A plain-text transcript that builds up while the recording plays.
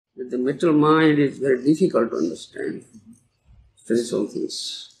the material mind is very difficult to understand spiritual things.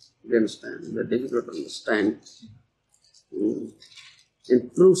 You understand? Very difficult to understand.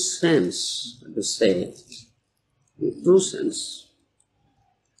 In true sense, to say, in true sense,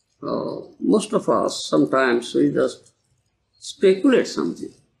 most of us sometimes we just speculate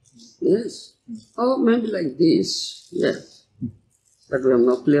something. Yes. Oh, maybe like this. Yes. But we have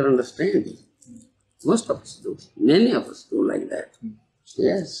no clear understanding. Most of us do. Many of us do like that.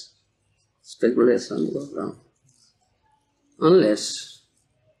 Yes. Speculation goes on. Unless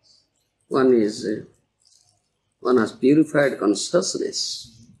one has purified consciousness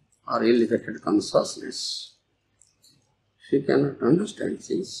or elevated consciousness, she cannot understand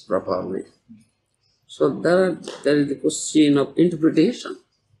things properly. So there is the question of interpretation.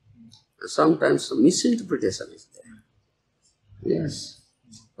 Sometimes misinterpretation is there. Yes.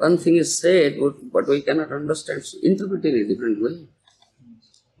 One thing is said, but we cannot understand, so interpret in a different way.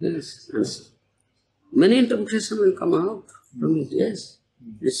 Yes. And many interpretations will come out from it, yes.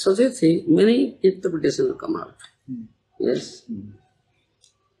 It's such a thing, many interpretations will come out. Yes.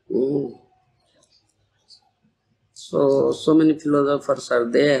 So many philosophers are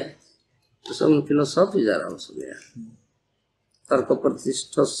there, so many philosophies are also there. Tarka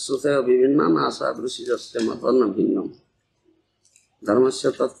pratishtha sutaya vivinna nasa brusijasya matana bhinnam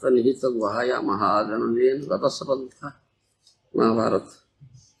dharmasya tattva nihita guhaya mahajanajen gatasapantha. Mahabharata.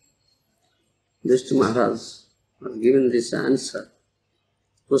 This Maharaj has given this answer.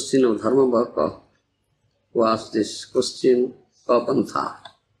 Question of Dharma Bhakta was this question of Pantha,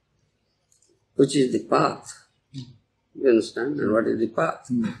 which is the path. You understand? And what is the path?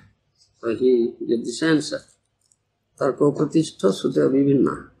 So he gave this answer. Tarko pratishtha sutya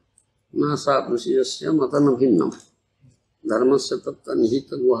vivinna nasa prusiyasya matana bhinnam dharmasya tattva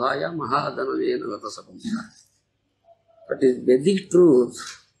nihita guhaya mahadhanayena gatasapantha. But in Vedic truth,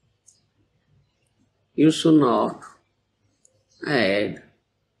 you should not add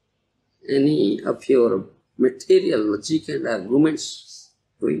any of your material logic and arguments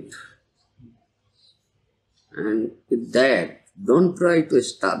to it. And with that, don't try to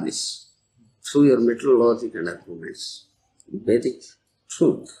establish through your material logic and arguments Vedic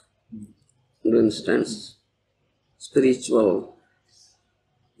truth. You understand? Spiritual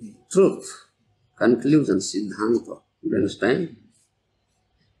truth, conclusion, siddhanta. You understand?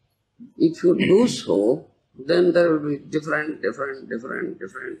 If you do so, then there will be different,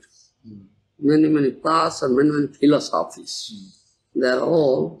 many paths and many philosophies. They are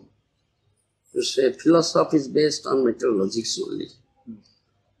all, you say, philosophies based on material logics only.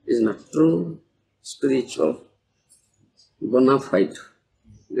 It is not true, spiritual, bona fide.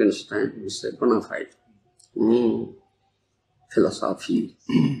 You understand? You say bona fide. Philosophy.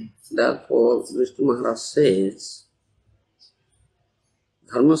 Therefore, Vishnu Maharaj says,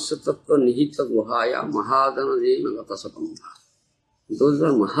 Dharmasya tattva nihita guhaya mahadhanajena gatasapantha. Those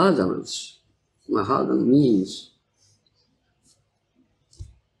are mahadhanas. Mahadana means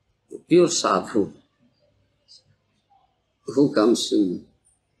pure sadhu who comes in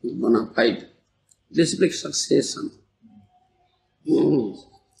bona fide. This big succession.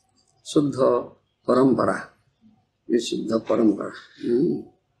 Suddha parampara. Suddha parampara.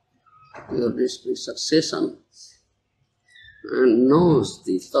 Your this big succession and knows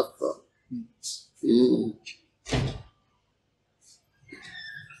the tattva. You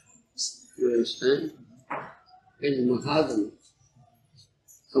understand? In Mahadana,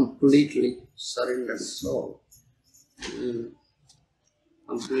 completely surrendered soul.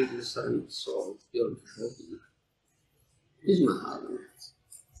 Completely surrendered soul, pure devotee, is Mahadana.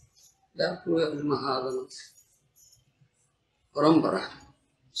 Therefore, we have Mahadana parampara,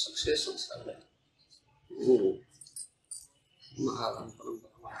 successions are there. Mahadana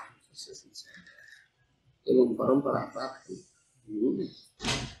parampara, successions are there. Even parampara prapti.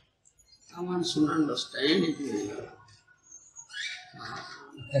 Someone should understand it.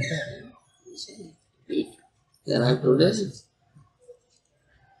 There are today.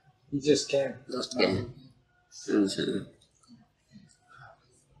 You just can't. Just can't.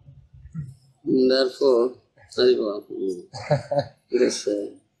 Therefore, this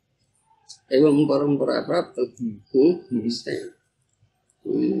evam parampara prapta,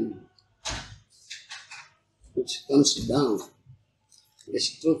 which comes down. This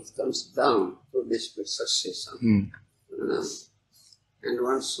truth comes down to this succession. And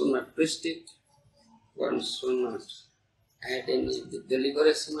one should not twist it, one should not add any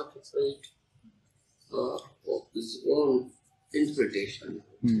deliberation of it or of his own interpretation.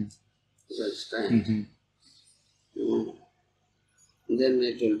 You understand? Then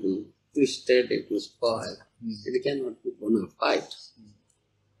it will be twisted, it will spoil. It cannot be bona fide.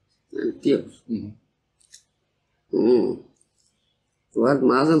 and pure. What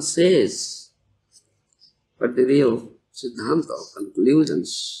Maharaj says, but the real siddhanta,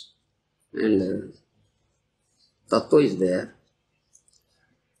 conclusions, and tattva is there.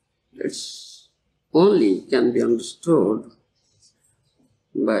 It's only can be understood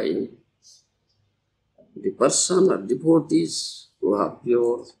by the person or devotees who have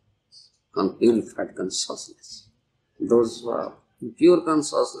pure and purified consciousness. Those who have pure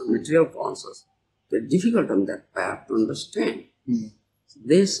consciousness, material consciousness, they're difficult on that path to understand.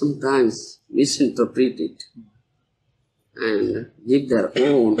 They sometimes misinterpret it and give their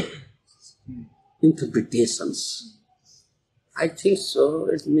own interpretations. I think so,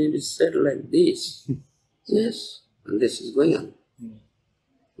 it may be said like this. Yes, and this is going on.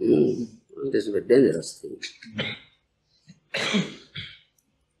 This is a dangerous thing.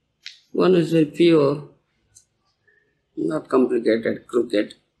 One is very pure, not complicated,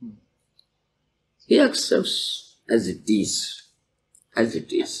 crooked. He accepts as it is,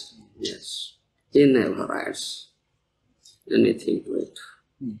 yes. He never adds anything to it.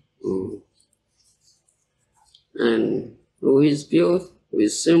 And who is pure, who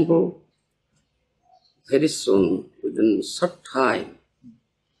is simple, very soon, within short time,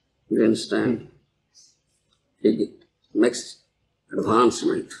 you understand, he makes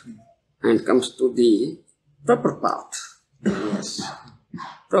advancement and comes to the proper path. Yes,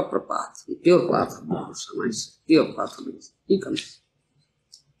 proper path, pure path of Darshan, I say, pure path of Darshan. He comes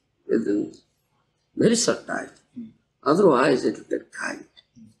within very short time. Otherwise, it will take time.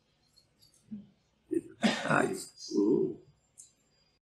 It will take time.